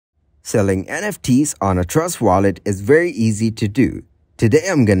Selling NFTs on a Trust wallet is very easy to do. Today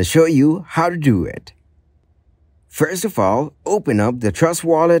I'm going to show you how to do it. First of all, open up the Trust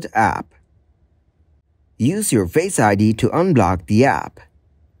Wallet app. Use your Face ID to unblock the app.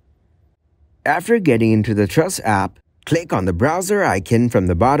 After getting into the Trust app, click on the browser icon from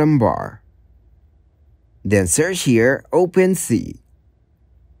the bottom bar. Then search here OpenSea.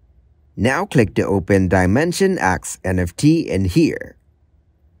 Now click to open Dimension X NFT in here.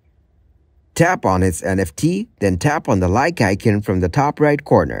 Tap on its NFT, then tap on the like icon from the top right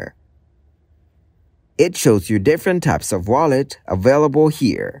corner. It shows you different types of wallet available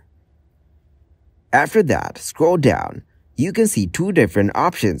here. After that, scroll down. You can see two different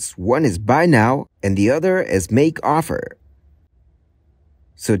options. One is buy now and the other is make offer.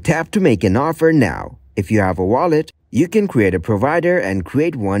 So tap to make an offer now. If you have a wallet, you can create a provider and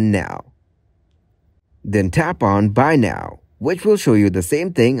create one now. Then tap on buy now, which will show you the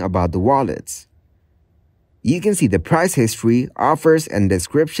same thing about the wallets. You can see the price history, offers, and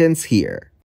descriptions here.